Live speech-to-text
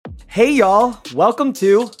Hey y'all, welcome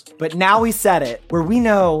to But Now We Said It, where we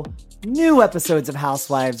know new episodes of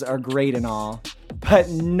Housewives are great and all, but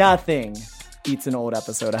nothing beats an old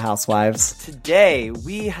episode of Housewives. Today,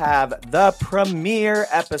 we have the premiere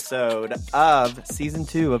episode of season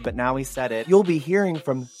 2 of But Now We Said It. You'll be hearing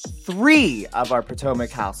from 3 of our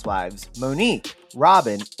Potomac Housewives, Monique,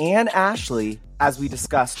 Robin, and Ashley, as we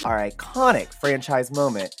discuss our iconic franchise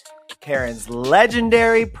moment, Karen's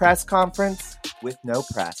legendary press conference with no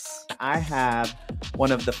press. I have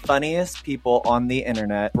one of the funniest people on the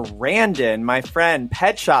internet, Brandon, my friend,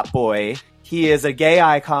 Pet Shop Boy. He is a gay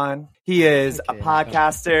icon. He is a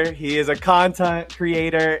podcaster. He is a content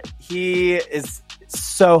creator. He is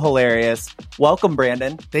so hilarious. Welcome,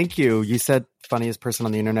 Brandon. Thank you. You said funniest person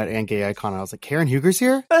on the internet and gay icon. I was like, Karen Huger's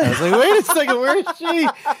here? I was like, wait a second, where is she?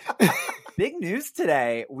 Big news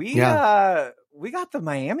today. We got the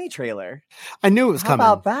Miami trailer. I knew it was coming.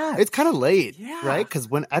 How about that? It's kind of late, right? Because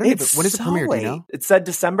when I don't even, when is it premiere? Do you know? It said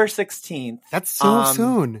December 16th. That's so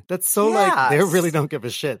soon. That's so like they really don't give a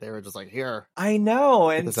shit. They were just like, here. I know.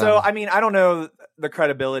 And so I mean, I don't know the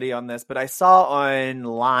credibility on this, but I saw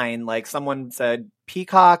online like someone said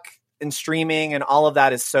Peacock and streaming and all of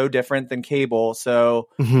that is so different than cable. So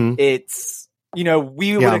it's, you know,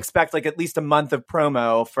 we would expect like at least a month of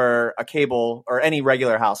promo for a cable or any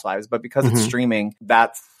regular Housewives, but because it's streaming,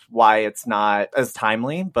 that's why it's not as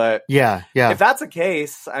timely. But if that's the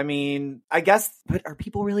case, I mean, I guess, but are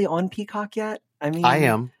people really on Peacock yet? I mean, I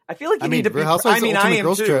am. I feel like you need to be. I mean, I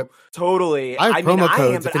am too. Trip. Totally. I have promo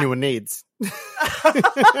codes if anyone needs.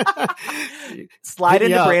 Slide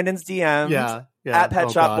into Brandon's DMs. Yeah. At Pet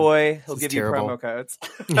Shop Boy. He'll give you promo codes.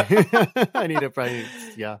 I need a price.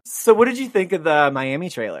 Yeah. So what did you think of the Miami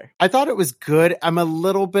trailer? I thought it was good. I'm a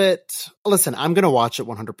little bit, listen, I'm going to watch it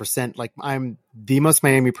 100%. Like I'm the most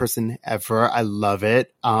Miami person ever. I love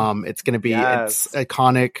it. It's going to be, it's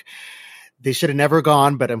iconic. They should have never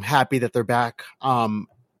gone, but I'm happy that they're back.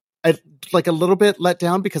 I like a little bit let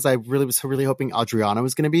down because I really was really hoping Adriana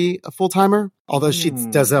was going to be a full timer. Although she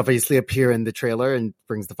does obviously appear in the trailer and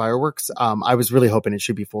brings the fireworks. I was really hoping it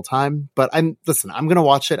should be full time, but I'm going to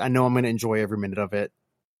watch it. I know I'm going to enjoy every minute of it.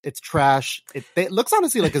 It's trash. It looks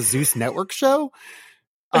honestly like a Zeus Network show.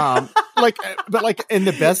 But like in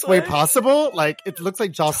the best way possible. Like it looks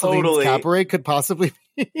like Jocelyn's Cabaret could possibly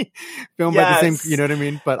be filmed by the same, you know what I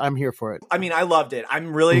mean? But I'm here for it. I mean, I loved it.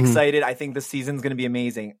 I'm really excited. I think the season's going to be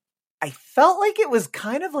amazing. I felt like it was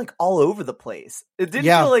kind of like all over the place. It didn't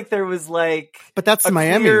feel like there was like, but that's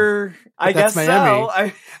Miami. I guess Miami.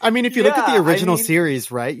 So. I mean, if you look at the original series,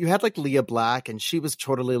 right, you had like Leah Black and she was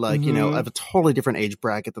totally like, you know, of a totally different age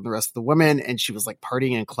bracket than the rest of the women. And she was like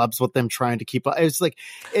partying in clubs with them, trying to keep up. It was like,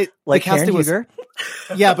 like Karen Huger?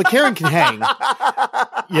 Yeah, but Karen can hang.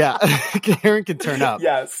 Yeah. Karen can turn up.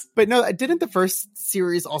 Yes. But no, didn't the first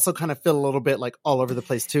series also kind of feel a little bit like all over the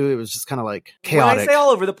place too? It was just kind of like chaotic. When I say all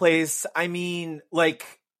over the place, I mean, like,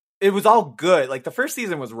 it was all good. Like, the first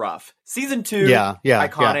season was rough. Season 2,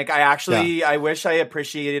 iconic. Yeah. I wish I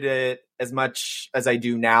appreciated it as much as I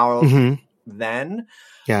do now then.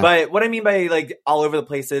 Yeah. But what I mean by, like, all over the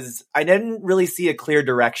place is I didn't really see a clear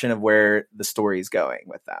direction of where the story's going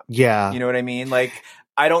with them. Yeah. You know what I mean? Like,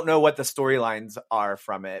 I don't know what the storylines are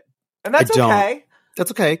from it. And that's okay.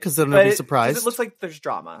 That's okay, because they'll never be surprised. It looks like there's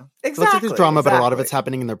drama. Exactly. It looks like there's drama, but a lot of it's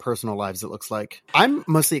happening in their personal lives, it looks like. I'm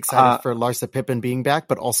mostly excited for Larsa Pippen being back,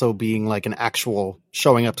 but also being like an actual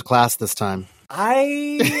showing up to class this time.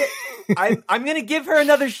 I'm going to give her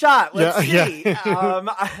another shot. Let's see.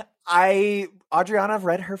 Yeah. Adriana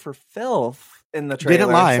read her for filth in the trailer.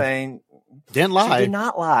 Didn't lie. Didn't lie. She did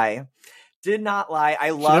not lie. Did not lie.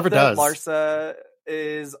 I love that Larsa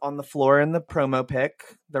is on the floor in the promo pic.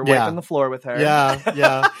 They're wiping the floor with her.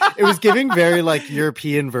 Yeah. It was giving very like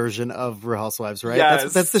European version of Real Housewives, right?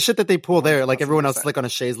 Yes. That's the shit that they pull there. Like everyone else is like on a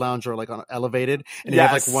chaise lounge or like on elevated, and you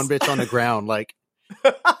have like one bitch on the ground, like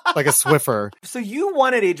a Swiffer. So you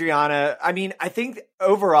wanted Adriana. I mean, I think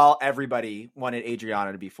overall everybody wanted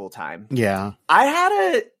Adriana to be full time. Yeah. I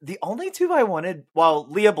had the only two I wanted. Well,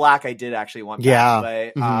 Leah Black I did actually want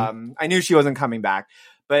back, but I knew she wasn't coming back.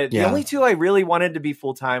 But the only two I really wanted to be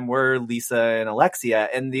full-time were Lisa and Alexia.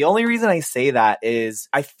 And the only reason I say that is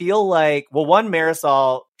I feel like, well, one,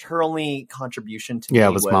 Marisol, her only contribution to me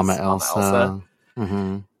was Mama Elsa.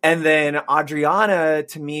 Mm-hmm. And then Adriana,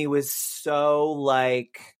 to me, was so,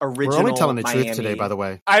 like, original. We're only telling the Miami. truth today, by the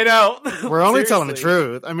way. I know. We're only telling the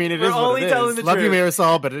truth. I mean, We're only telling the truth. Love you,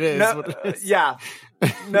 Marisol, but it is what it is. Yeah.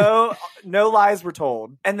 No lies were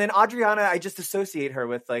told. And then Adriana, I just associate her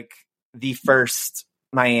with, like, the first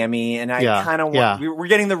Miami, and I kind of want we're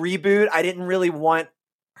getting the reboot. I didn't really want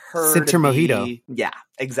her Cinter to Mojito. Be, yeah,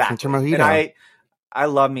 exactly. Cinter Mojito. And I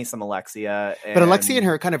love me some Alexia. But Alexia and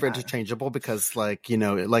her are kind of interchangeable because, like, you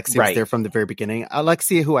know, Alexia was there from the very beginning.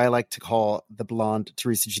 Alexia, who I like to call the blonde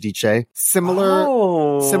Teresa Giudice. Similar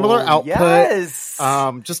output. Yes.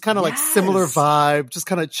 Just kind of like similar vibe, just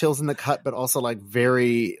kind of chills in the cut, but also like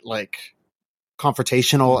very like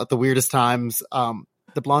confrontational at the weirdest times.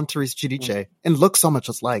 The blonde Teresa Giudice, and look so much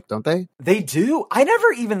alike, don't they? They do. I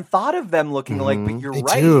never even thought of them looking alike, but you're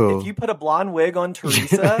right. Do. If you put a blonde wig on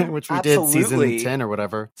Teresa, which we did season 10 or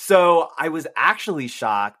whatever. So I was actually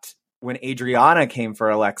shocked when Adriana came for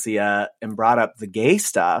Alexia and brought up the gay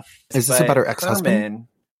stuff. Is this about her ex-husband?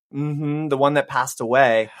 The one that passed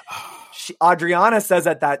away. Adriana says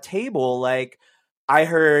at that table, like, I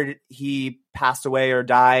heard he passed away or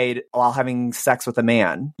died while having sex with a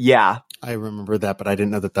man. Yeah. I remember that, but I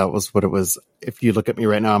didn't know that was what it was. If you look at me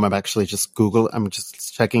right now, I'm actually just I'm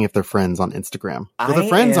just checking if they're friends on Instagram. Well, they're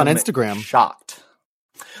friends on Instagram. Shocked.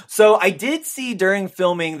 So I did see during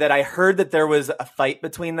filming that I heard that there was a fight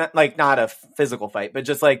between them, like not a physical fight, but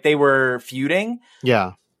just like they were feuding.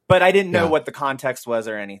 Yeah. But I didn't know what the context was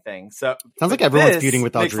or anything. So sounds like everyone's feuding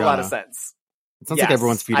with Adriana. Makes a lot of sense. It sounds like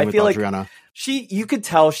everyone's feuding with Adriana. You could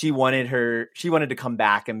tell she wanted to come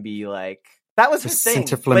back and be like, that was her thing.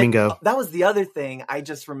 Flamingo. That was the other thing I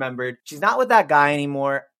just remembered. She's not with that guy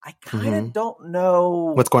anymore. I kind of don't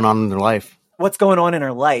know what's going on in her life. What's going on in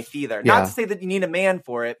her life either. Yeah. Not to say that you need a man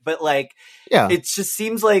for it, but like, it just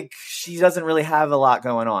seems like she doesn't really have a lot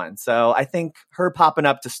going on. So I think her popping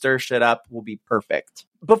up to stir shit up will be perfect.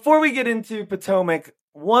 Before we get into Potomac,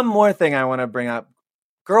 one more thing I want to bring up.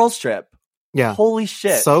 Girls Trip. Yeah. Holy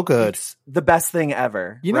shit. So good. It's the best thing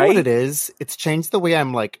ever. You know what it is? It's changed the way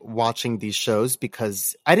I'm like watching these shows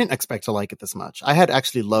because I didn't expect to like it this much. I had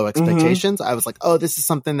actually low expectations. I was like, oh, this is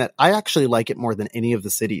something that I actually like it more than any of the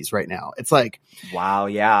cities right now. It's like, wow.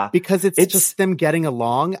 Yeah. Because it's just them getting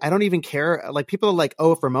along. I don't even care. Like people are like,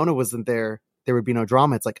 oh, if Ramona wasn't there, there would be no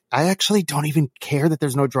drama. It's like, I actually don't even care that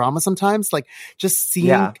there's no drama sometimes. Like just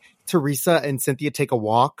seeing Teresa and Cynthia take a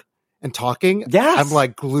walk and talking, I'm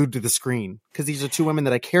like glued to the screen because these are two women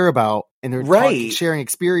that I care about and they're sharing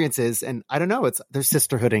experiences. And I don't know, they're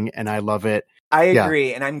sisterhooding and I love it. I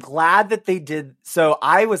agree. And I'm glad that they did. So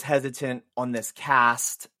I was hesitant on this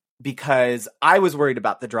cast because I was worried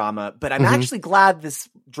about the drama, but I'm actually glad this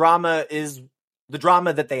drama is the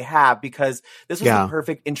drama that they have because this was a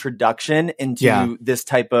perfect introduction into this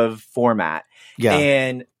type of format. Yeah.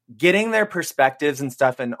 And getting their perspectives and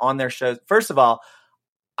stuff and on their shows. First of all,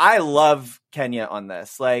 I love Kenya on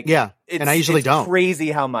this. Like, and I usually don't. Crazy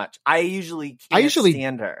how much I usually can't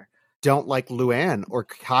stand her. Don't like Luann or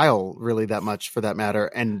Kyle really that much, for that matter.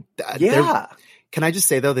 And can I just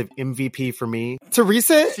say though, the MVP for me,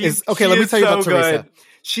 Teresa is okay. Let me tell you about Teresa.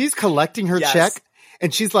 She's collecting her check,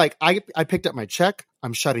 and she's like, I picked up my check.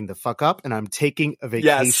 I'm shutting the fuck up and I'm taking a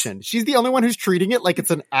vacation. Yes. She's the only one who's treating it like it's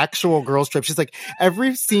an actual girls trip. She's like,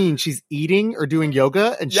 every scene she's eating or doing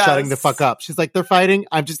yoga and shutting the fuck up. She's like, they're fighting.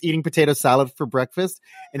 I'm just eating potato salad for breakfast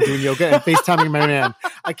and doing yoga and FaceTiming my man.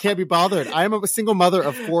 I can't be bothered. I am a single mother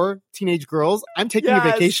of 4 teenage girls. I'm taking a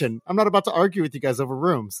vacation. I'm not about to argue with you guys over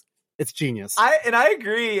rooms. It's genius. I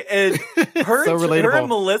agree. And her, so her and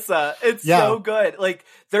Melissa, it's so good. Like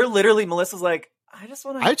they're literally, Melissa's like, I just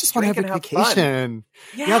want to have a vacation.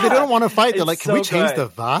 Yeah, they don't want to fight. They're like, can we change the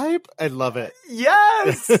vibe? I love it.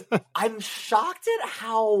 Yes. I'm shocked at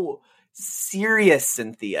how serious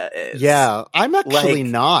Cynthia is. Yeah, I'm actually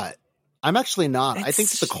not. I think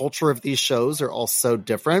the culture of these shows are all so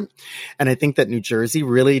different. And I think that New Jersey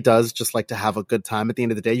really does just like to have a good time at the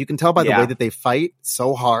end of the day. You can tell by the way that they fight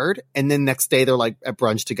so hard. And then next day they're like at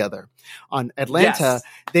brunch together. On Atlanta,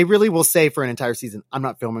 they really will say for an entire season, I'm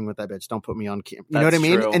not filming with that bitch. Don't put me on camera. You know what I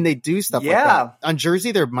mean? True. And they do stuff like that. On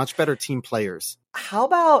Jersey, they're much better team players. How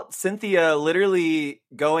about Cynthia literally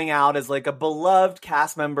going out as like a beloved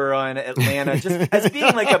cast member on Atlanta, just as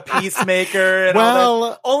being like a peacemaker and all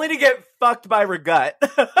that, only to get fucked by Regut.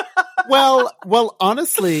 well,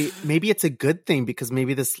 honestly, maybe it's a good thing because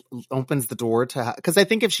maybe this opens the door to, because I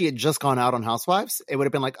think if she had just gone out on Housewives, it would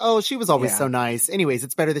have been like, oh, she was always so nice. Anyways,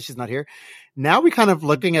 it's better that she's not here. Now we kind of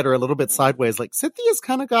looking at her a little bit sideways, like Cynthia's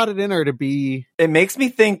kind of got it in her to be. It makes me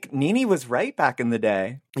think Nene was right back in the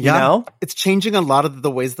day. You know? It's changing a lot of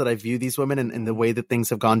the ways that I view these women and the way that things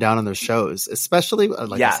have gone down on their shows, especially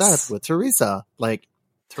like I said with Teresa. Like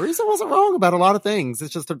Teresa wasn't wrong about a lot of things.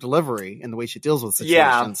 It's just her delivery and the way she deals with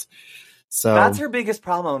situations. Yeah. So that's her biggest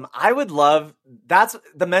problem. I would love that's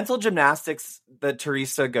the mental gymnastics that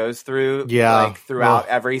Teresa goes through like throughout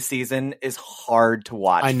every season is hard to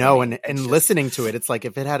watch. I know, and listening to it, it's like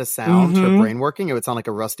if it had a sound, her brain working, it would sound like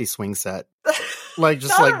a rusty swing set. Like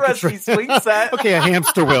just not like a rusty swing set. Okay, a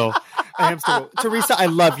hamster wheel. A hamster. Teresa, I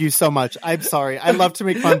love you so much. I'm sorry. I love to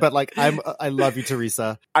make fun, but like I love you,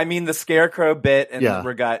 Teresa. I mean, the scarecrow bit in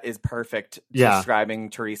Regut is perfect describing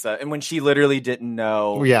Teresa. And when she literally didn't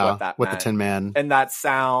know what that meant. The Tin Man. And that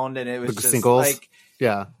sound, and it was just singles. like,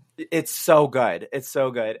 yeah. It's so good. It's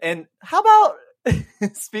so good. And how about,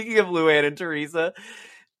 speaking of Luann and Teresa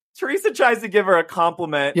tries to give her a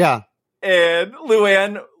compliment. Yeah. And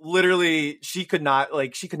Luann literally, she could not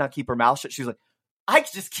keep her mouth shut. She was like, I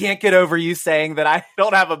just can't get over you saying that I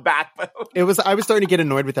don't have a backbone. I was starting to get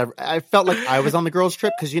annoyed with that. I felt like I was on the girls'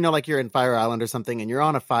 trip because, like you're in Fire Island or something and you're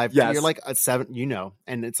on a 5. Yes. You're like a 7,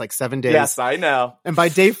 and it's like 7 days. Yes, I know. And by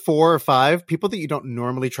day 4 or 5, people that you don't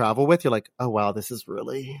normally travel with, you're like, oh, wow, this is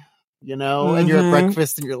really, and you're at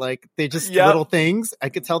breakfast and you're like, they just little things. I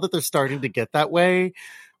could tell that they're starting to get that way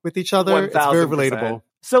with each other. 1000%. It's very relatable.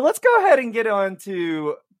 So let's go ahead and get on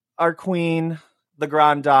to our queen, the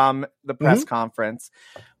Grande Dame, the press conference.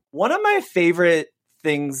 One of my favorite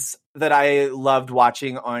things that I loved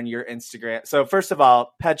watching on your Instagram. So first of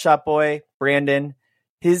all, Pet Shop Boy, Brandon,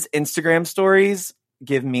 his Instagram stories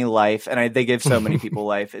give me life. And they give so many people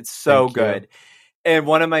life. It's so good. And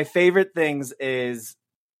one of my favorite things is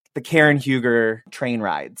the Karen Huger train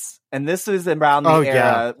rides. And this was around the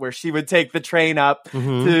era where she would take the train up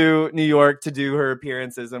to New York to do her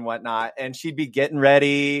appearances and whatnot. And she'd be getting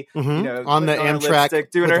ready, on the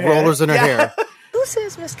Amtrak, doing with her rollers in her hair. Who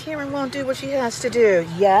says Miss Karen won't do what she has to do?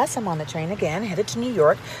 Yes, I'm on the train again, headed to New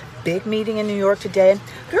York. Big meeting in New York today.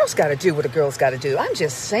 Girls got to do what a girl's got to do. I'm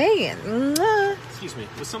just saying. Excuse me,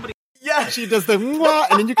 was somebody... Yeah, she does the mwah,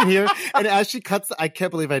 and then you can hear, and as she cuts, I can't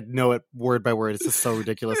believe I know it word by word. It's just so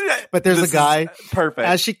ridiculous. But there's a guy, perfect.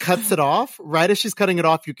 As she cuts it off, right as she's cutting it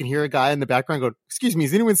off, you can hear a guy in the background go, "Excuse me,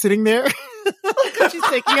 is anyone sitting there?" She's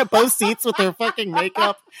taking up both seats with her fucking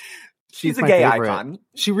makeup. She's a gay icon.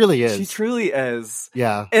 She really is. She truly is.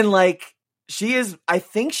 Yeah, and she is. I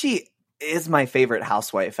think she is my favorite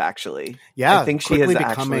housewife. Actually, yeah, I think she is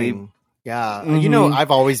actually. Yeah,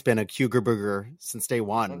 I've always been a Huger Booger since day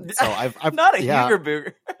one. So I've not a Huger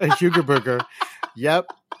Booger, a Huger Booger. Yep,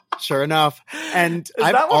 sure enough. And is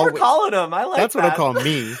that what we're calling them? I like that's what I call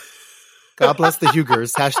me. God bless the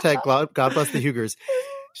Hugers. Hashtag God bless the Hugers.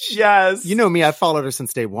 Yes, you know me. I've followed her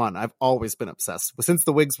since day one. I've always been obsessed. Since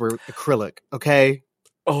the wigs were acrylic. Okay.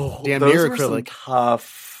 Oh, damn those near were acrylic. Some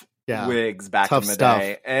tough. Wigs back in the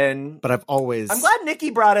day. But I'm glad Nikki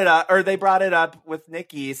brought it up, or they brought it up with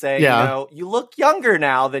Nikki saying, you look younger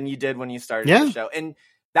now than you did when you started the show. And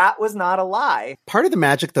that was not a lie. Part of the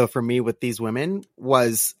magic, though, for me with these women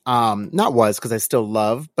was, because I still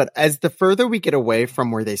love, but as the further we get away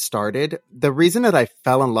from where they started, the reason that I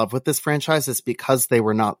fell in love with this franchise is because they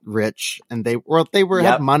were not rich and they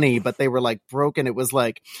had money, but they were like broken. It was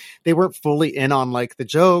like they weren't fully in on like the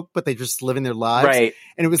joke, but they just living their lives. Right.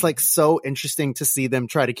 And it was like so interesting to see them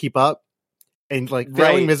try to keep up. And like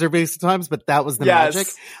failing miserably sometimes, but that was the magic.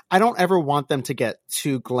 I don't ever want them to get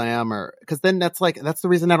too glam because then that's the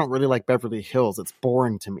reason I don't really like Beverly Hills. It's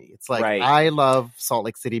boring to me. It's like I love Salt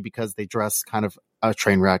Lake City because they dress kind of a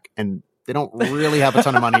train wreck and they don't really have a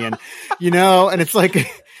ton of money and and it's like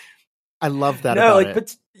I love that. No, about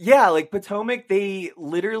it. Like Potomac,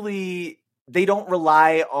 they don't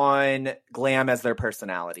rely on glam as their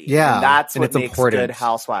personality. Yeah. And that's what makes important. good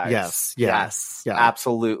housewives. Yes. Yeah.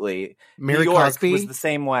 Absolutely. Mary New York Cosby was the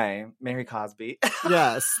same way. Mary Cosby.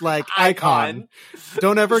 Yes. Like icon.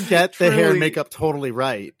 Don't ever get the hair and makeup totally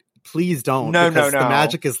right. Please don't. No. The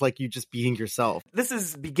magic is like you just being yourself. This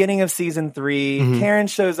is beginning of season 3. Karen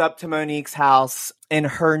shows up to Monique's house in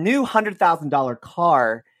her new $100,000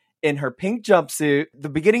 car. In her pink jumpsuit. The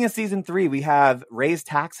beginning of season 3, we have raised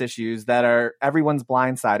tax issues that everyone's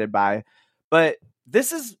blindsided by. But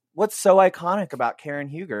this is what's so iconic about Karen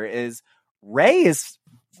Huger is Ray is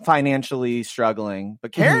financially struggling,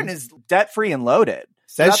 but Karen is debt free and loaded.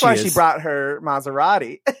 So that's why she brought her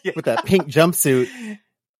Maserati with that pink jumpsuit,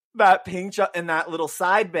 that pink and that little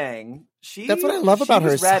side bang. That's what I love about her.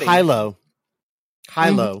 Is high low.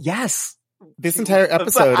 Yes. This entire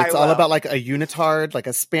episode, it's all about like a unitard, like a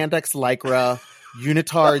spandex lycra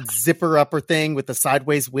unitard zipper upper thing with the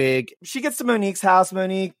sideways wig. She gets to Monique's house.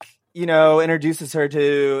 Monique, introduces her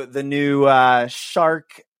to the new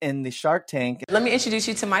shark in the Shark Tank. Let me introduce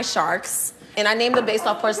you to my sharks, and I named them based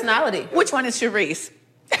off personality. Which one is Charisse?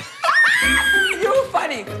 You're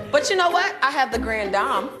funny. But you know what? I have the Grande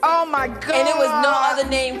Dame. Oh, my God. And it was no other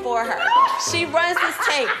name for her. She runs this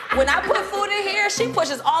tank. When I put food in here, she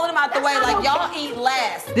pushes all of them out the way like y'all eat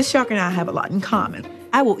last. This shark and I have a lot in common.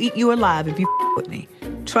 I will eat you alive if you with me.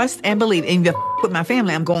 Trust and believe. And if you with my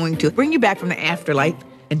family, I'm going to bring you back from the afterlife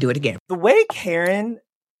and do it again. The way Karen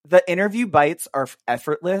the interview bites are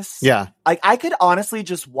effortless. Yeah. Like, I could honestly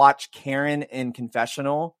just watch Karen in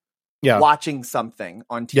confessional watching something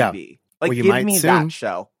on TV. Yeah. Like, give me soon. that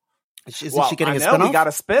show. Isn't she getting a spinoff? We got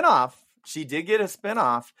a spinoff. She did get a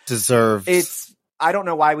spinoff. Deserves. I don't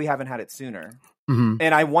know why we haven't had it sooner. Mm-hmm.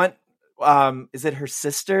 And I want, is it her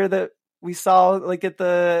sister that we saw like with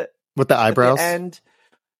the eyebrows? And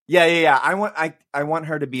yeah. I want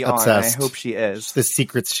her to be Obsessed. on. I hope she is. The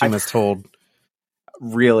secrets she must hold.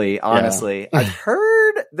 Really, honestly. I've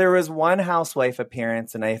heard there was one housewife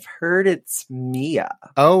appearance, and I've heard it's Mia.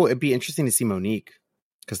 Oh, it'd be interesting to see Monique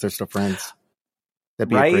because they're still friends. That'd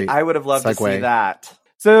be right. A great I would have loved segue. to see that.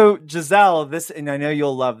 So Giselle, and I know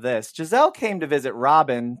you'll love this. Giselle came to visit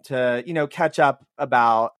Robin to, catch up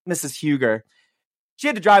about Mrs. Huger. She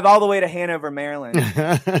had to drive all the way to Hanover, Maryland.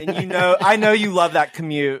 And I know you love that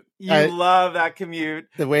commute. Love that commute.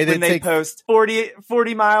 The way they post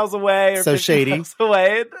 40 miles away or so 50 shady. miles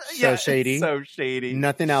away. So shady. So shady.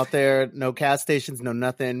 Nothing out there. No gas stations. No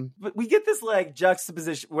nothing. But we get this like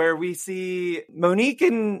juxtaposition where we see Monique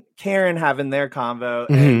and Karen having their convo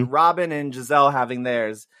and Robin and Giselle having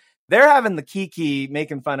theirs. They're having the Kiki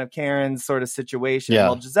making fun of Karen's sort of situation. Yeah.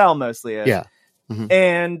 Well, Giselle mostly is. Yeah. Mm-hmm.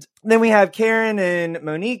 And then we have Karen and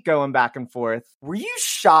Monique going back and forth. Were you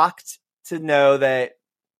shocked to know that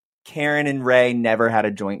Karen and Ray never had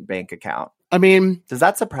a joint bank account? I mean, does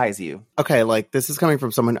that surprise you? Okay, like this is coming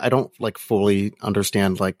from someone I don't like fully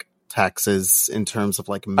understand like taxes in terms of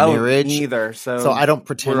like marriage. Neither. So I don't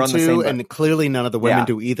pretend to, and clearly none of the women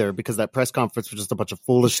do either, because that press conference was just a bunch of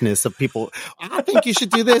foolishness of people. I think you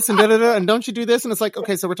should do this and da-da-da, and don't you do this? And it's like,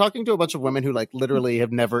 okay, so we're talking to a bunch of women who like literally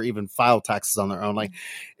have never even filed taxes on their own. Like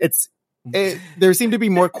there seemed to be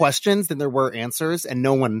more questions than there were answers, and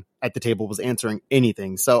no one at the table was answering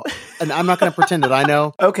anything. So, and I'm not going to pretend that I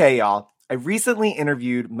know. Okay, y'all. I recently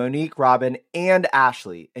interviewed Monique, Robin, and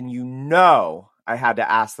Ashley, and I had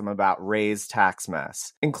to ask them about Ray's tax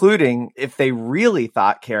mess, including if they really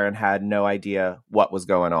thought Karen had no idea what was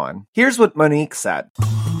going on. Here's what Monique said.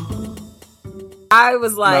 I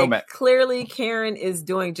was like, clearly Karen is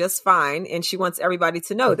doing just fine, and she wants everybody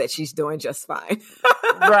to know that she's doing just fine.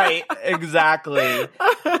 Right, exactly.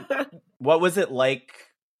 What was it like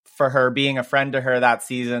for her being a friend to her that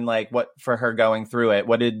season? Like, what for her going through it?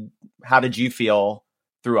 How did you feel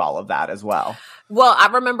through all of that as well? Well, I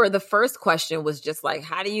remember the first question was just like,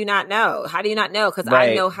 how do you not know? How do you not know? Because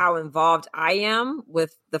I know how involved I am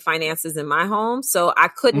with the finances in my home. So I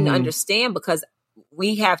couldn't understand, because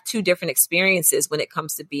we have two different experiences when it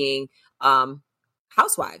comes to being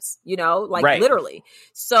housewives, literally.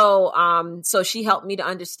 So she helped me to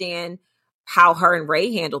understand how her and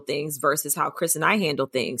Ray handle things versus how Chris and I handle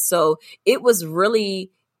things. So it was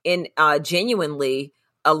really genuinely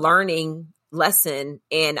a learning lesson,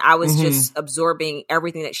 and I was just absorbing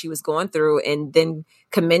everything that she was going through, and then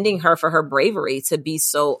commending her for her bravery to be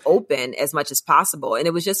so open as much as possible. And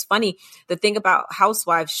it was just funny. The thing about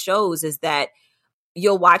Housewives shows is that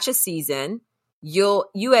you'll watch a season, you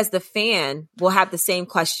as the fan will have the same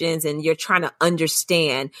questions, and you're trying to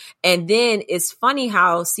understand. And then it's funny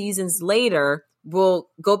how seasons later will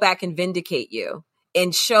go back and vindicate you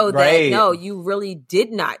and show that, no, you really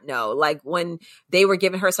did not know. Like when they were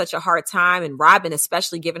giving her such a hard time, and Robin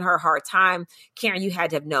especially giving her a hard time, Karen, you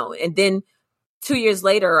had to have known. And then 2 years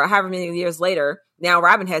later, or however many years later, now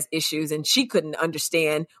Robin has issues and she couldn't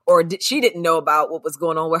understand, or she didn't know about what was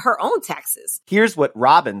going on with her own taxes. Here's what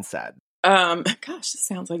Robin said. Gosh, this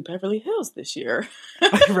sounds like Beverly Hills this year.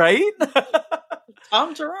 Right?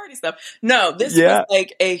 Tom Girardi stuff. No, this was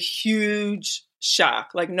like a huge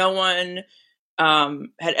shock. Like no one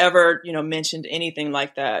had ever, mentioned anything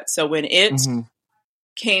like that. So when it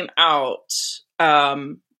came out,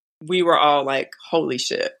 we were all like, holy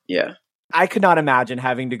shit. Yeah. I could not imagine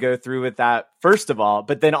having to go through with that, first of all,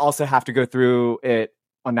 but then also have to go through it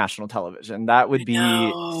on national television. That would be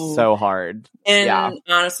so hard. And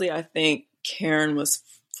honestly, I think Karen was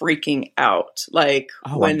freaking out. Like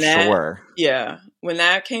when that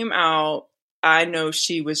came out, I know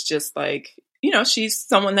she was just like, she's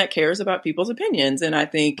someone that cares about people's opinions. And I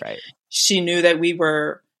think she knew that we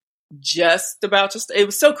were just about it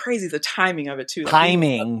was so crazy, the timing of it too.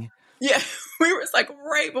 Yeah, we were like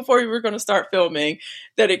right before we were going to start filming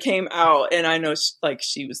that it came out, and I know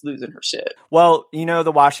she was losing her shit. Well,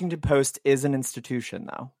 the Washington Post is an institution,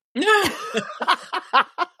 though.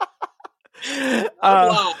 A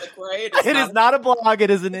blog, right? It is not a blog; it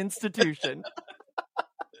is an institution.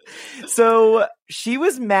 So she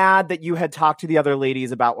was mad that you had talked to the other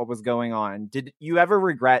ladies about what was going on. Did you ever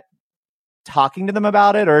regret talking to them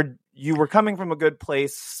about it, or you were coming from a good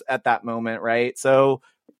place at that moment, right? So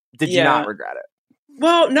did you not regret it?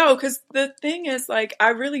 Well, no, because the thing is, like,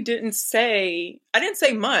 I didn't say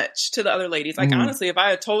much to the other ladies. Like, honestly, if I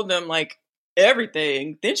had told them, like,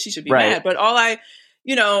 everything, then she should be mad. But I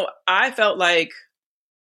felt like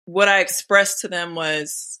what I expressed to them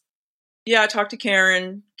was, I talked to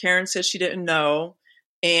Karen. Karen said she didn't know.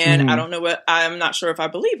 And I don't know I'm not sure if I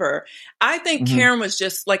believe her. I think Karen was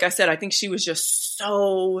just, like I said, I think she was just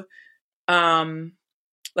so,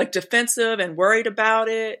 like, defensive and worried about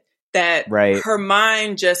it that her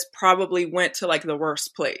mind just probably went to, like, the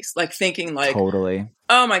worst place. Like, thinking, like, totally,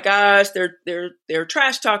 oh my gosh, they're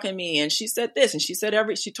trash talking me. And she said this and she said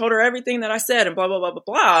she told her everything that I said and blah, blah, blah, blah,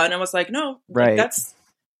 blah. And I was like, no, like,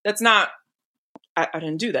 that's not, I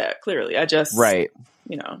didn't do that. Clearly. I just,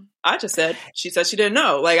 I just said, she said she didn't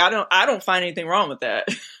know. Like, I don't find anything wrong with that.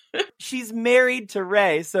 She's married to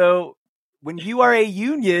Ray. So when you are a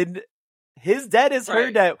union, his debt is her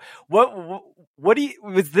debt. What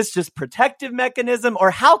was this just protective mechanism, or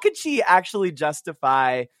how could she actually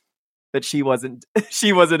justify that she wasn't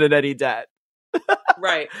in any debt?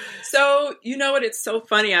 Right. So, you know what? It's so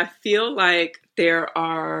funny. I feel like there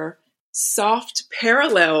are soft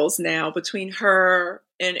parallels now between her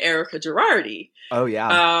and Erica Girardi. Oh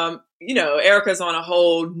yeah. Erica's on a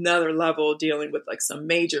whole nother level dealing with, like, some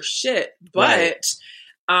major shit, but,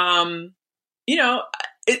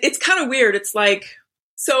 it's kind of weird. It's like,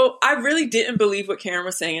 so I really didn't believe what Karen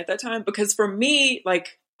was saying at that time, because for me,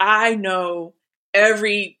 like, I know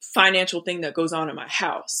every financial thing that goes on in my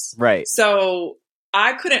house. Right. So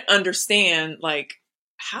I couldn't understand, like,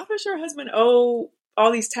 how does your husband owe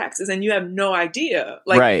all these taxes and you have no idea?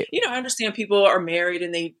 Like, I understand people are married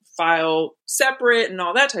and they file separate and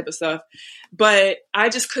all that type of stuff, but I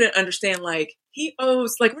just couldn't understand, like, he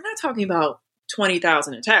owes, like, we're not talking about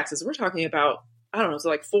 $20,000 in taxes. We're talking about, I don't know, so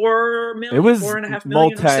like $4 million, it was $4.5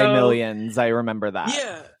 million, multi-millions. I remember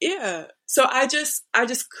that. Yeah. So I just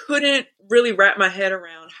couldn't really wrap my head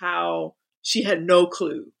around how she had no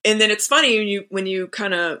clue. And then it's funny when you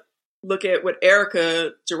kind of look at what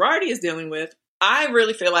Erica Girardi is dealing with. I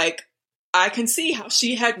really feel like I can see how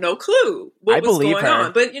she had no clue what was going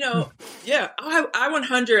on. But, I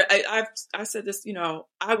 100, I said this,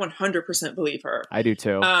 I 100% believe her. I do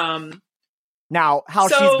too. Now, how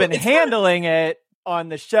she's been handling it on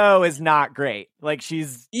the show is not great. Like,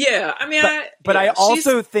 she's... Yeah, I mean... I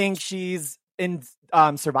also think she's in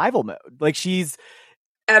survival mode. Like, she's...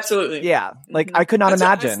 Absolutely. Yeah. Like, I could not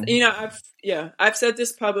imagine. I've said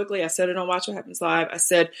this publicly. I said it on Watch What Happens Live. I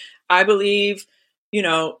said, I believe,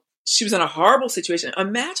 she was in a horrible situation.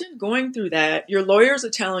 Imagine going through that. Your lawyers are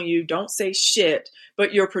telling you, don't say shit,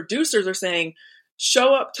 but your producers are saying,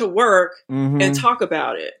 show up to work and talk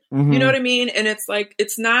about it. You know what I mean? And it's like,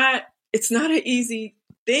 it's not an easy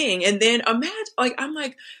thing. And then imagine, like, I'm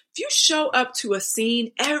like, if you show up to a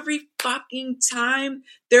scene every fucking time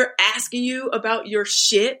they're asking you about your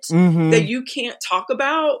shit that you can't talk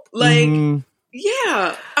about, like,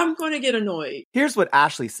 yeah, I'm going to get annoyed. Here's what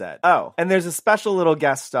Ashley said. Oh, and there's a special little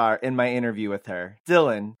guest star in my interview with her.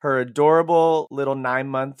 Dylan, her adorable little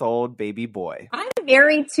 9-month-old baby boy. I'm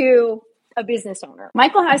married to a business owner.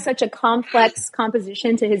 Michael has such a complex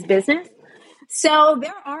composition to his business. So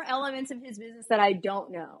there are elements of his business that I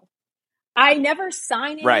don't know. I never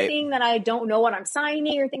sign anything that I don't know what I'm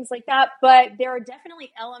signing or things like that. But there are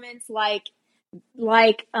definitely elements like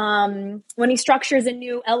when he structures a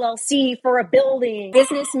new LLC for a building,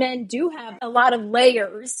 businessmen do have a lot of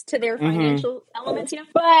layers to their financial elements,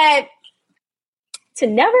 but to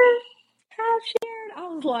never have shared,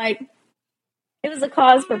 I was like, it was a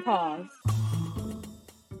cause for pause.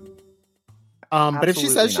 But if she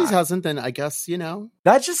says she hasn't, then I guess,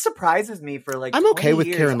 that just surprises me for like, I'm okay with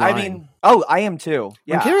years. Karen lying. I am too.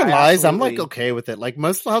 Yeah, when Karen lies, I'm like, okay with it. Like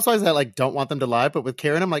most housewives, I like don't want them to lie, but with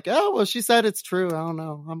Karen, I'm like, oh, well, she said it's true. I don't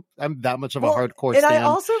know. I'm that much of a hardcore and stan. I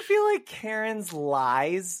also feel like Karen's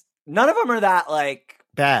lies, none of them are that like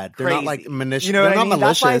bad. They're crazy. not like malicious. You know what They're I mean? not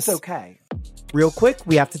malicious. That's why it's okay. Real quick,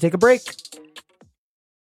 we have to take a break.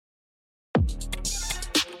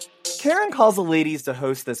 Karen calls the ladies to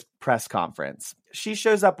host this press conference. She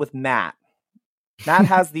shows up with Matt. Matt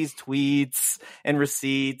has these tweets and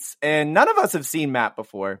receipts, and none of us have seen Matt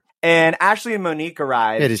before. And Ashley and Monique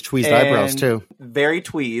arrive. He had his tweezed eyebrows, too. Very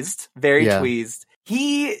tweezed. Very tweezed.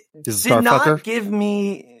 He did not give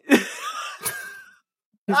me...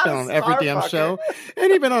 He's been on every damn show.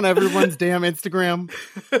 And he's been on everyone's damn Instagram.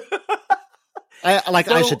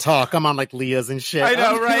 I should talk. I'm on like Leah's and shit. I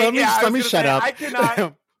know, right? Let me shut up. I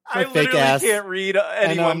cannot... I literally can't read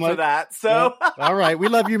anyone for that. So, all right, we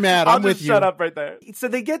love you, Matt. I'm with you. Shut up right there. So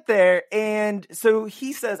they get there, and so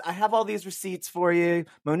he says, "I have all these receipts for you."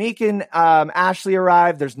 Monique and Ashley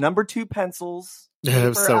arrive. There's number 2 pencils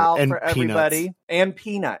and for everybody, and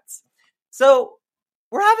peanuts. So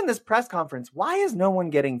we're having this press conference. Why is no one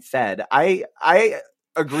getting fed? I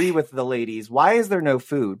agree with the ladies. Why is there no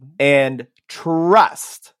food? And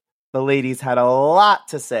trust. The ladies had a lot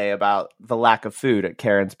to say about the lack of food at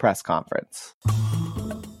Karen's press conference.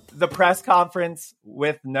 The press conference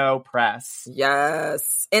with no press.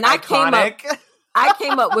 Yes. And Iconic. I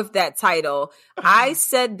came up with that title. I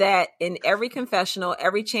said that in every confessional,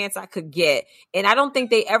 every chance I could get. And I don't think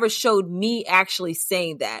they ever showed me actually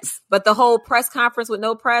saying that. But the whole press conference with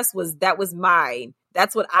no press was mine.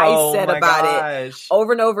 That's what I said about it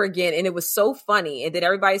over and over again. And it was so funny. And then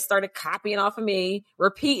everybody started copying off of me,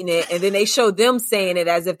 repeating it. And then they showed them saying it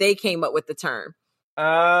as if they came up with the term.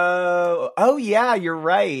 Oh yeah, you're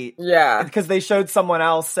right. Yeah. Because they showed someone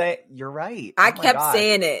else saying, you're right. I kept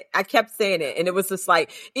saying it. And it was just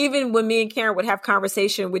like, even when me and Karen would have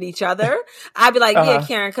conversation with each other, I'd be like, yeah,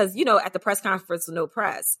 Karen, because, at the press conference, no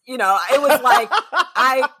press. It was like,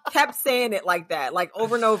 I kept saying it like that, like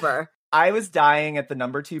over and over. I was dying at the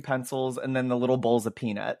number 2 pencils and then the little bowls of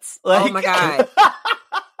peanuts. Oh my God.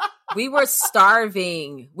 We were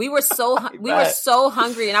starving. We were so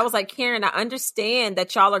hungry. And I was like, Karen, I understand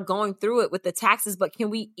that y'all are going through it with the taxes, but can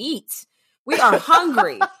we eat? We are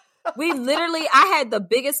hungry. I had the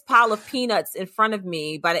biggest pile of peanuts in front of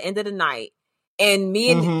me by the end of the night. And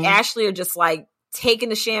me and Ashley are just like taking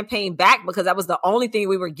the champagne back because that was the only thing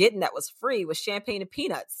we were getting that was free was champagne and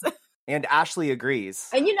peanuts. And Ashley agrees.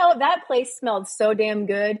 And that place smelled so damn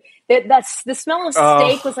good. The smell of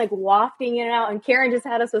steak was like wafting in and out. And Karen just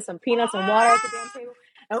had us with some peanuts and water at the damn table.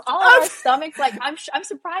 And all our stomachs, like, I'm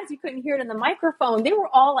surprised you couldn't hear it in the microphone. They were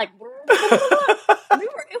all like, we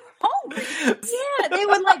were hungry. Yeah, they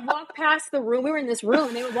would like walk past the room. We were in this room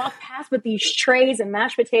and they would walk past with these trays and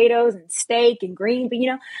mashed potatoes and steak and green. But,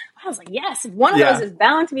 I was like, yes, if one of those is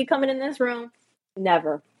bound to be coming in this room.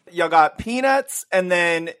 Never. Y'all got peanuts and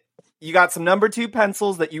then you got some number 2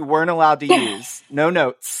 pencils that you weren't allowed to use. No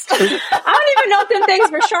notes. I don't even know if them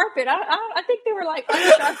things were sharpened. I think they were like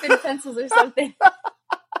unsharpened pencils or something.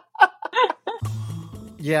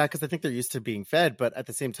 Yeah, because I think they're used to being fed. But at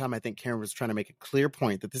the same time, I think Karen was trying to make a clear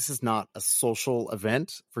point that this is not a social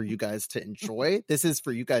event for you guys to enjoy. This is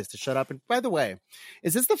for you guys to shut up. And by the way,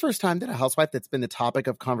 is this the first time that a housewife that's been the topic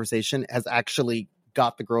of conversation has actually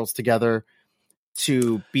got the girls together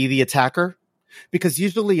to be the attacker? Because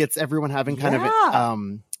usually it's everyone having kind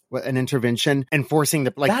of an intervention and forcing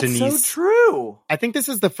the That's Denise. That's so true. I think this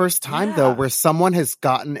is the first time though where someone has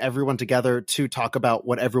gotten everyone together to talk about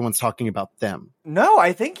what everyone's talking about them. No,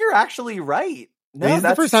 I think you're actually right. No, this is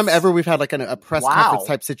the first time ever we've had like a press conference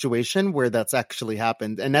type situation where that's actually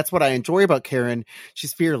happened. And that's what I enjoy about Karen.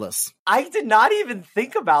 She's fearless. I did not even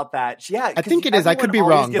think about that. Yeah, I think it is. I could be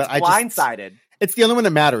wrong, but blindsided. It's the only one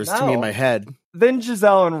that matters to me in my head. Then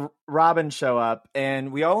Giselle and Robin show up,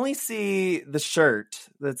 and we only see the shirt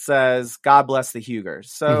that says, God bless the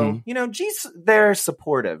Hugers. So, G's, they're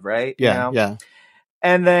supportive, right? Yeah, yeah.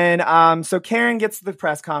 And then, so Karen gets the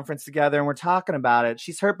press conference together, and we're talking about it.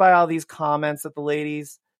 She's hurt by all these comments that the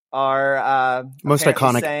ladies are most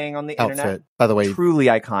iconic saying on the outfit, internet. By the way. Truly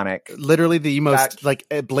iconic. Literally the most,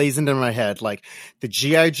 blazoned in my head. Like, the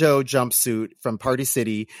G.I. Joe jumpsuit from Party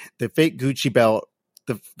City, the fake Gucci belt,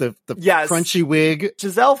 the crunchy wig.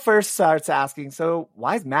 Giselle first starts asking, so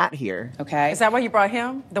why is Matt here? Okay. Is that why you brought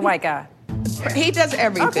him? The white guy? He does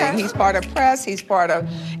everything. Okay. He's part of press. He's part of,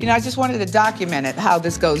 I just wanted to document it, how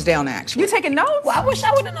this goes down, actually. You taking notes? Well, I wish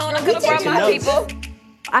I would have known. I could have brought my people.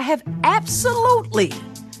 I have absolutely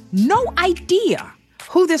no idea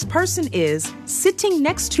who this person is sitting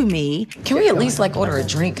next to me. Can we at least order a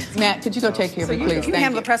drink? Matt, could you go take care of it, please? You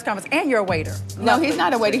handle the press conference and you're a waiter. No, he's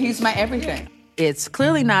not a waiter. He's my everything. It's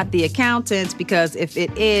clearly not the accountant, because if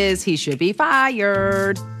it is, he should be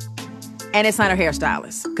fired. And it's not her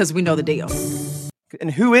hairstylist, because we know the deal. And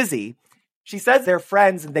who is he? She says they're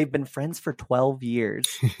friends, and they've been friends for 12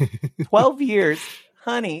 years. 12 years?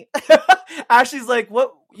 Honey. Ashley's like,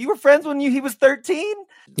 what? You were friends when he was 13?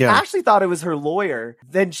 Yeah. Ashley thought it was her lawyer.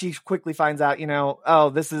 Then she quickly finds out,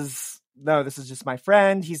 this is just my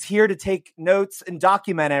friend. He's here to take notes and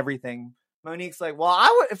document everything. Monique's like, well,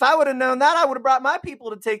 if I would have known that, I would have brought my people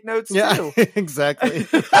to take notes too. Exactly.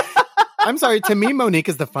 I'm sorry. To me, Monique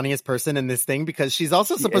is the funniest person in this thing because she's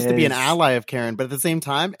also supposed to be an ally of Karen. But at the same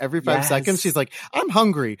time, every 5 seconds, she's like, I'm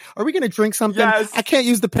hungry. Are we going to drink something? Yes. I can't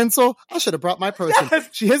use the pencil. I should have brought my person. Yes.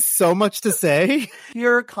 She has so much to say.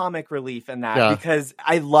 Pure comic relief in that because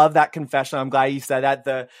I love that confession. I'm glad you said that.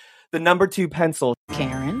 The number 2 pencil.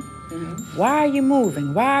 Karen, why are you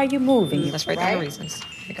moving? Why are you moving? Let's write down the reasons.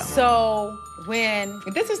 So when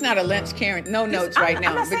this is not a lunch, Karen, no notes right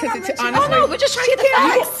now because it's honestly. Oh no, we're just trying to get the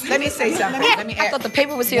facts. Let me say something. Let me I thought the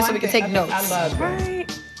paper was here so we could take notes. I love it.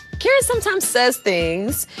 Right. Karen sometimes says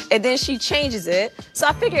things and then she changes it. So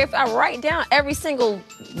I figure if I write down every single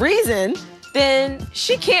reason, then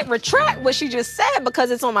she can't retract what she just said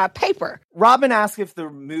because it's on my paper. Robin asked if the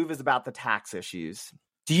move is about the tax issues.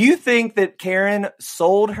 Do you think that Karen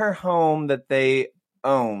sold her home that they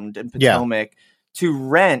owned in Potomac to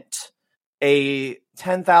rent a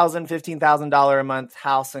 $10,000, $15,000 a month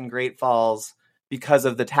house in Great Falls because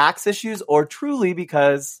of the tax issues or truly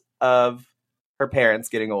because of her parents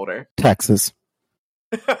getting older? Taxes.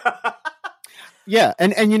 Yeah.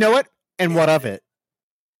 And you know what? And what of it?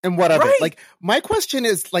 And what of it? Like, my question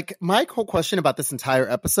is, like, my whole question about this entire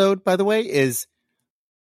episode, by the way, is,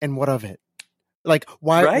 and what of it? Like,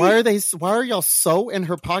 why are y'all so in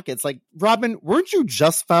her pockets? Like, Robin, weren't you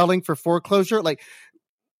just filing for foreclosure? Like,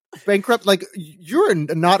 bankrupt? Like, you're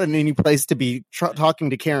not in any place to be talking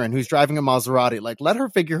to Karen, who's driving a Maserati. Like, let her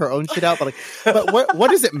figure her own shit out. But what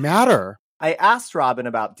does it matter? I asked Robin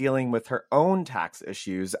about dealing with her own tax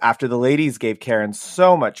issues after the ladies gave Karen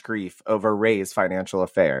so much grief over Ray's financial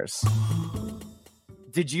affairs.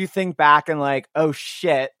 Did you think back and like, oh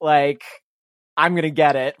shit, like, I'm going to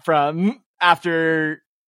get it from after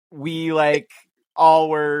we like all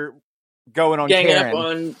were going on Ganging Karen? Up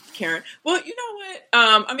on Karen. Well, you know what?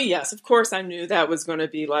 I mean, yes, of course I knew that was going to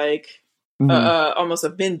be like almost a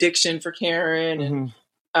vindication for Karen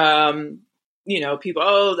and, you know, people,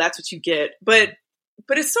 oh, that's what you get. But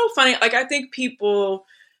it's so funny. Like, I think people,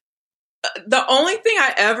 the only thing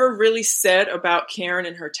I ever really said about Karen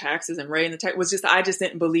and her taxes and Ray and the tax was just, I just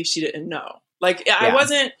didn't believe she didn't know. Like, I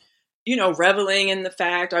wasn't, you know, reveling in the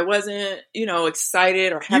fact. I wasn't, you know,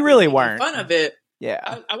 excited or happy. You really weren't. Fun of it.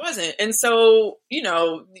 Yeah. I wasn't. And so, you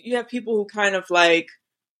know, you have people who kind of like,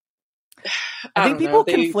 I think people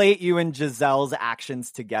conflate you and Giselle's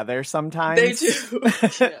actions together sometimes. They do.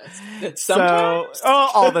 Yes. Sometimes. So,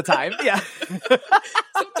 all the time. Yeah.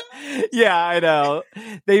 Yeah, I know.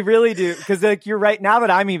 They really do. Because like, you're right. Now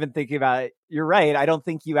that I'm even thinking about it, you're right. I don't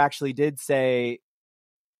think you actually did say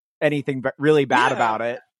anything really bad about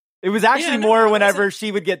it. It was actually more whenever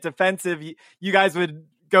she would get defensive, you guys would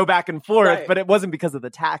go back and forth, but it wasn't because of the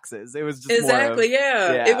taxes. It was just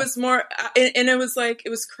It was more, and it was like, it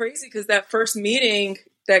was crazy because that first meeting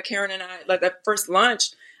that Karen and I, like that first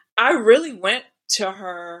lunch, I really went to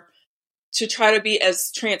her to try to be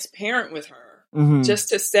as transparent with her, just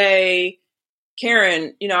to say,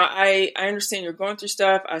 Karen, you know, I understand you're going through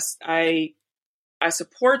stuff. I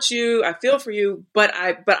support you. I feel for you, but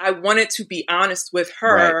I wanted to be honest with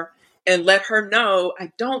her and let her know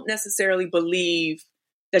I don't necessarily believe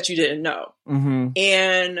that you didn't know.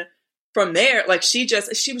 And from there, like she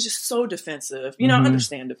was just so defensive, you know,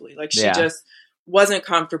 understandably, like she just wasn't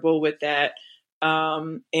comfortable with that.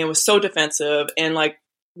 And was so defensive and like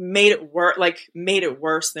made it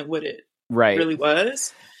worse than what it really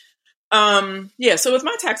was. So with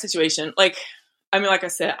my tax situation, like, I mean, like I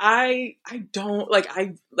said, I don't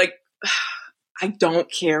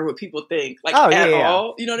care what people think, like at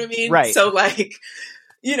all. You know what I mean? Right. So like,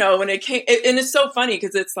 you know, when it came, and it's so funny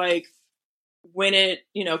because it's like when it,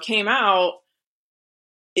 you know, came out,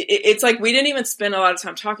 it's like we didn't even spend a lot of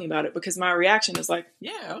time talking about it because my reaction is like,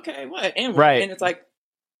 yeah, okay, what? And and it's like,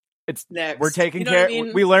 it's next. We're taking care. I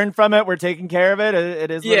mean? We learned from it. We're taking care of it.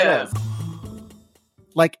 It is what it is.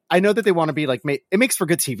 Like, I know that they want to be like, it makes for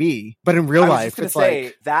good TV, but in real life, it's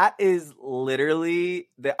like that is literally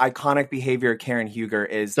the iconic behavior of Karen Huger.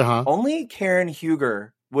 Is only Karen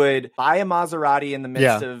Huger would buy a Maserati in the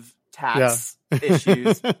midst of tax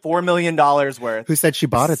issues, $4 million worth. Who said she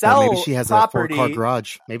bought it though? Maybe she has property. A 4-car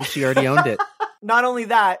garage. Maybe she already owned it. Not only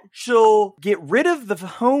that, she'll get rid of the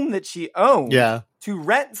home that she owns to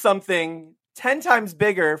rent something 10 times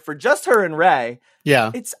bigger for just her and Ray.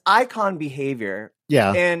 Yeah. It's icon behavior.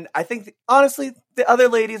 Yeah. And I think, honestly, the other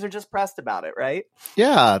ladies are just pressed about it, right?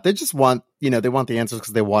 Yeah. They just want, you know, they want the answers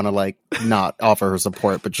because they want to, like, not offer her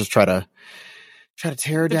support, but just try to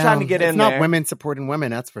tear her down. Trying to get in there. It's not women supporting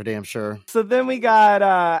women, that's for damn sure. So then we got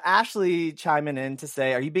Ashley chiming in to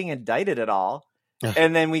say, are you being indicted at all?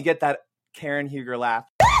 And then we get that Karen Huger laugh.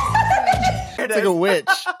 looks like a witch.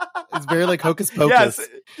 It's very like Hocus Pocus.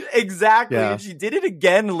 Yes, exactly. Yeah. And she did it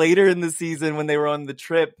again later in the season when they were on the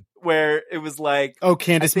trip where it was like... Oh,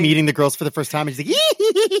 Candace meeting the girls for the first time. And she's like,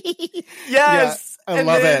 yes. Yeah, I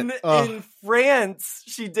love it. In France,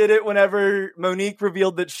 she did it whenever Monique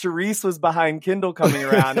revealed that Charisse was behind Kendall coming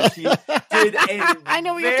around. And she did a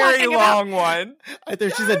very long one. I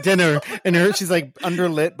think she's at dinner and she's like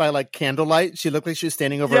underlit by like candlelight. She looked like she was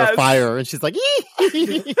standing over a fire and she's like,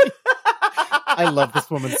 I love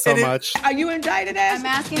this woman so much. Are you indicted as? I'm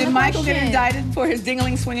asking Did Michael get indicted for his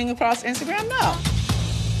dingling swinging across Instagram? No.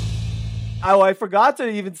 Oh, I forgot to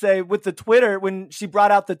even say with the Twitter, when she brought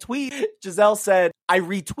out the tweet, Giselle said, I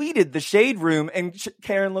retweeted the Shade Room. And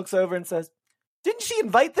Karen looks over and says, didn't she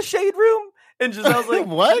invite the Shade Room? And Giselle's like,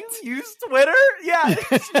 what? You use Twitter? Yeah.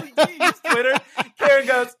 She's like, do you use Twitter? Karen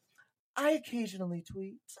goes, I occasionally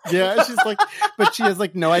tweet. Yeah, she's like, but she has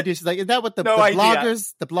like no idea. She's like, is that what the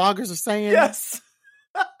bloggers are saying? Yes.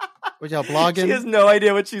 Were y'all blogging? She has no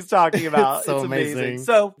idea what she's talking about. It's so amazing.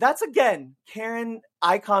 So that's, again, Karen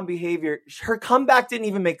icon behavior. Her comeback didn't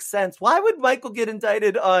even make sense. Why would Michael get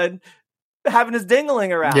indicted on having his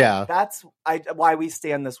dingling around? Yeah. That's why we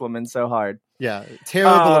stand this woman so hard. Yeah.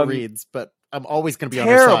 Terrible at reads, but I'm always going to be on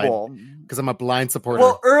her side because I'm a blind supporter.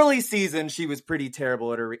 Well, early season, she was pretty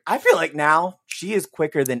terrible at her I feel like now she is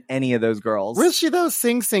quicker than any of those girls. Was she though?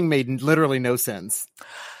 Sing Sing made literally no sense.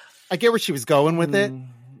 I get where she was going with it,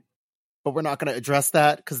 but we're not going to address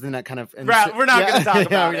that because then that kind of... we're not going to talk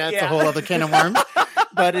about it. That's a whole other can of worms.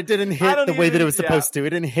 But it didn't hit the way that it was supposed to.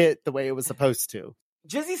 It didn't hit the way it was supposed to.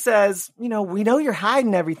 Jizzy says, we know you're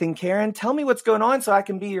hiding everything, Karen. Tell me what's going on so I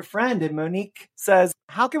can be your friend. And Monique says,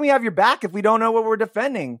 how can we have your back if we don't know what we're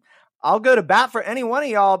defending? I'll go to bat for any one of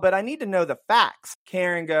y'all, but I need to know the facts.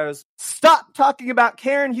 Karen goes, stop talking about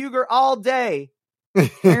Karen Huger all day.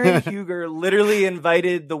 Karen Huger literally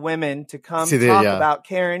invited the women to come talk about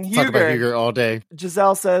Karen Huger. Talk about Huger all day.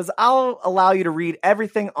 Giselle says, I'll allow you to read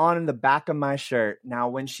everything on in the back of my shirt. Now,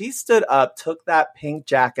 when she stood up, took that pink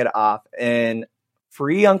jacket off, and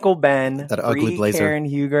free Uncle Ben, that free ugly blazer. Karen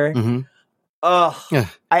Huger. Mm-hmm. I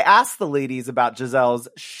asked the ladies about Giselle's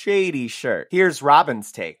shady shirt. Here's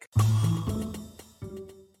Robin's take.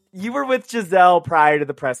 You were with Giselle prior to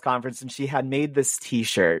the press conference, and she had made this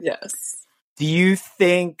t-shirt. Yes. Do you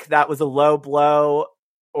think that was a low blow,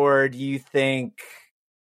 or do you think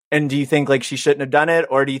like she shouldn't have done it,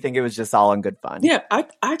 or do you think it was just all in good fun? Yeah,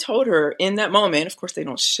 I told her in that moment, of course they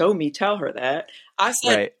don't show me tell her that. I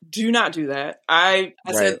said, do not do that. I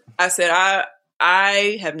said,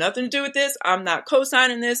 I have nothing to do with this. I'm not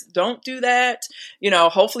co-signing this. Don't do that.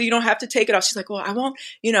 Hopefully you don't have to take it off. She's like, well, I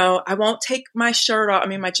won't take my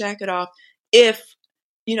jacket off if,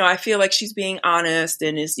 I feel like she's being honest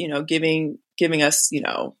and is, giving us,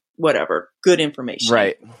 whatever, good information.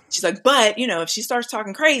 Right. She's like, but, if she starts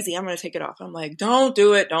talking crazy, I'm going to take it off. I'm like, don't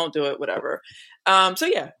do it, whatever. So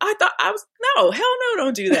yeah, I thought hell no,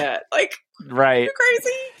 don't do that. Like, right. You're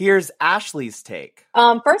crazy. Here's Ashley's take.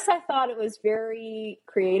 First, I thought it was very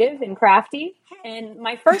creative and crafty. And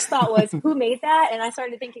my first thought was, who made that? And I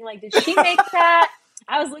started thinking, like, did she make that?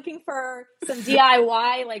 I was looking for some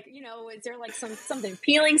DIY, like, is there like something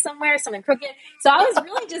peeling somewhere, something crooked? So I was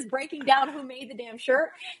really just breaking down who made the damn shirt.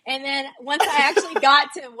 And then once I actually got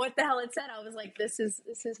to what the hell it said, I was like, this is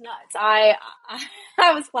nuts. I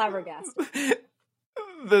was flabbergasted.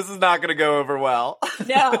 This is not going to go over well.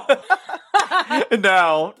 No.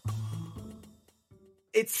 No.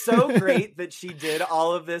 It's so great that she did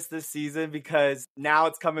all of this season because now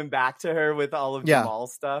it's coming back to her with all of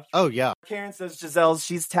Jamal's stuff. Oh, yeah. Karen says, Giselle,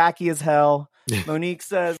 she's tacky as hell. Monique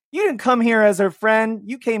says, you didn't come here as her friend.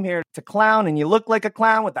 You came here to clown, and you look like a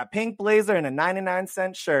clown with that pink blazer and a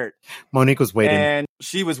 99-cent shirt. Monique was waiting. And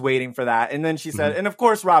she was waiting for that. And then she said, and of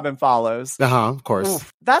course, Robin follows. Of course.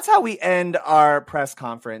 Oof. That's how we end our press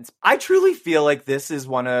conference. I truly feel like this is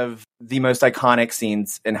one of the most iconic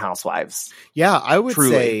scenes in Housewives. Yeah, I would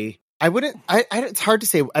say... I wouldn't, it's hard to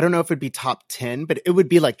say. I don't know if it'd be top 10, but it would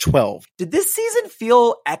be like 12. Did this season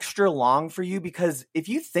feel extra long for you? Because if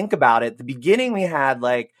you think about it, the beginning we had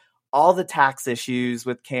like all the tax issues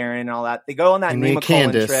with Karen and all that. They go on that Nima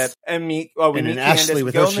Colin trip. And we meet Ashley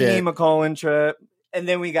with go her on the shit. Nima Colin trip. And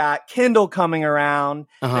then we got Kendall coming around.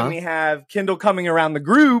 Then we have Kendall coming around the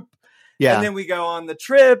group. Yeah. And then we go on the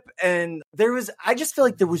trip, and I just feel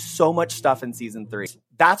like there was so much stuff in season 3.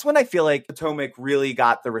 that's when I feel like Potomac really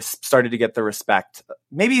got started to get the respect.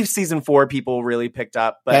 Maybe season 4 people really picked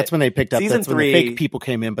up, but that's when they picked up. Season that's 3, when the fake people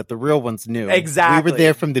came in, but the real ones knew. Exactly. We were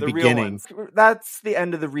there from the beginning. That's the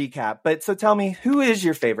end of the recap. But so tell me, who is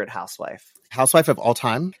your favorite housewife? Housewife of all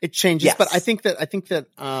time? It changes, yes. But I think that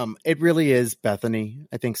it really is Bethany.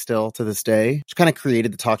 I think still to this day, she kind of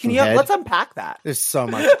created the talking head. Let's unpack that. There's so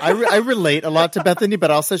much. I relate a lot to Bethany,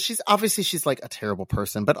 but also she's like a terrible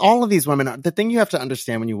person. But all of these women, the thing you have to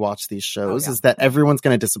understand when you watch these shows is that everyone's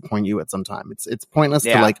going to disappoint you at some time. It's pointless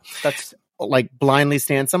to like blindly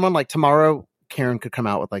stand someone. Like tomorrow, Karen could come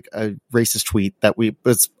out with like a racist tweet that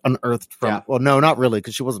was unearthed from, well, no, not really,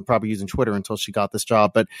 because she wasn't probably using Twitter until she got this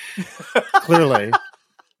job, but clearly,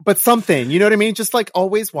 but something, you know what I mean? Just like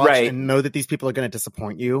always watch and know that these people are going to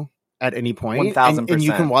disappoint you at any point. 1000%. And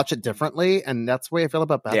you can watch it differently. And that's the way I feel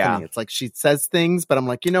about Bethany. Yeah. It's like she says things, but I'm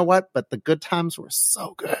like, you know what? But the good times were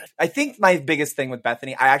so good. I think my biggest thing with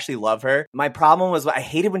Bethany, I actually love her. My problem was I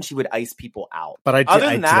hated when she would ice people out. But I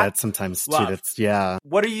do that sometimes too. That's,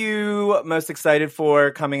 What are you most excited for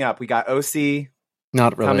coming up? We got OC.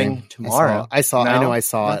 Not really. Coming tomorrow. I know I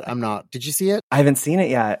saw it. I'm not. Did you see it? I haven't seen it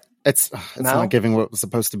yet. It's not giving what was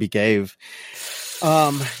supposed to be gave.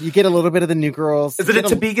 You get a little bit of the New Girls. Is it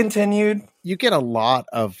to be continued? You get a lot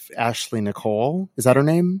of Ashley Nicole. Is that her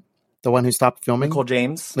name? The one who stopped filming? Nicole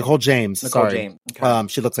James. Sorry. Okay.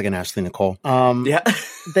 She looks like an Ashley Nicole. Yeah.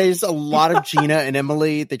 There's a lot of Gina and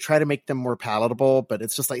Emily. They try to make them more palatable, but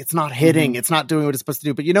it's just like, it's not hitting. Mm-hmm. It's not doing what it's supposed to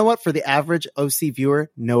do. But you know what? For the average OC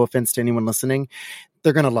viewer, no offense to anyone listening,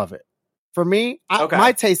 they're going to love it. For me,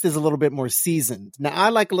 my taste is a little bit more seasoned. Now,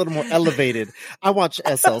 I like a little more elevated. I watch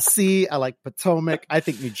SLC. I like Potomac. I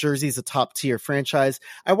think New Jersey's a top tier franchise.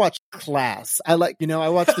 I watch Class. I watch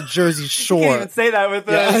the Jersey Shore. You can't even say that with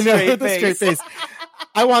a straight face.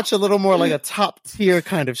 I watch a little more like a top tier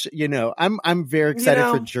kind of, I'm very excited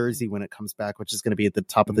for Jersey when it comes back, which is going to be at the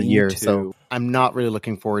top of the year. Too. So I'm not really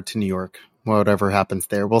looking forward to New York. Whatever happens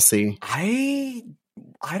there, we'll see.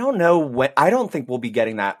 I don't know when. I don't think we'll be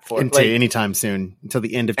getting that for anytime soon, until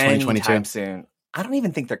the end of 2022. Anytime soon. I don't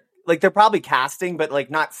even think they're probably casting, but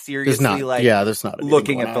like not seriously. There's not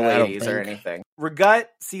looking at the ladies or anything. Regut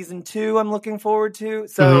season 2, I'm looking forward to.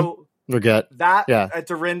 So Regut at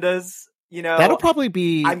Dorinda's. That'll probably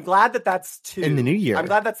be. I'm glad that's 2 in the new year. I'm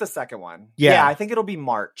glad that's the second one. Yeah, I think it'll be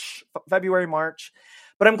February, March.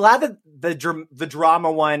 But I'm glad that the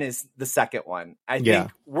drama one is the second one. I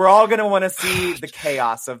think we're all going to want to see the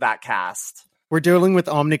chaos of that cast. We're dealing with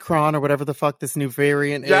Omicron or whatever the fuck this new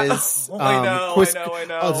variant is. I know. There's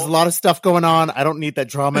a lot of stuff going on. I don't need that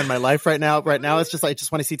drama in my life right now. Right now, it's just I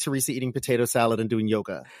just want to see Teresa eating potato salad and doing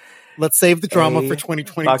yoga. Let's save the drama for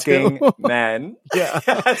 2022. Fucking men.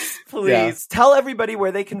 Yes, please. Yeah. Tell everybody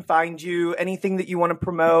where they can find you, anything that you want to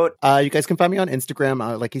promote. You guys can find me on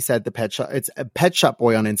Instagram. Like you said, the Pet Shop. It's a Pet Shop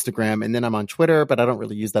Boy on Instagram. And then I'm on Twitter, but I don't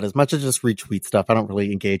really use that as much. I just retweet stuff. I don't really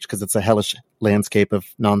engage because it's a hellish landscape of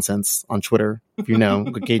nonsense on Twitter. If you know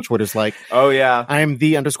what gay Twitter's like. Oh, yeah. I am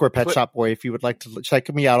the _Pet Shop Boy. If you would like to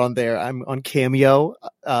check me out on there, I'm on Cameo.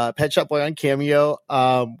 Pet Shop Boy on Cameo.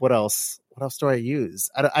 What else? What else do I use?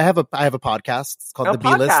 I have a podcast. It's called The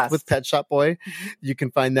B-List with Pet Shop Boy. You can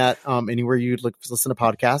find that anywhere you listen to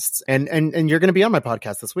podcasts. And you're going to be on my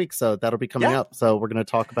podcast this week, so that'll be coming up. So we're going to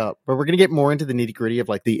talk about, but we're going to get more into the nitty gritty of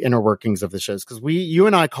like the inner workings of the shows, because you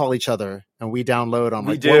and I call each other and we download on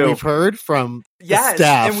what we've heard from the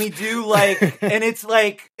staff. And we do like, and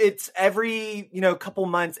it's every couple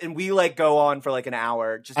months, and we like go on for like an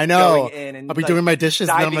hour. Just I know. Going in and I'll be doing my dishes,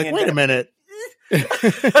 and I'm like, wait a minute.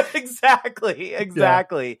 Exactly. Yeah.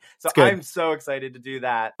 So I'm so excited to do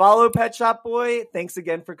that. Follow Pet Shop Boy. Thanks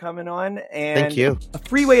again for coming on. And thank you. A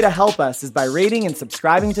free way to help us is by rating and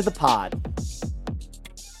subscribing to the pod.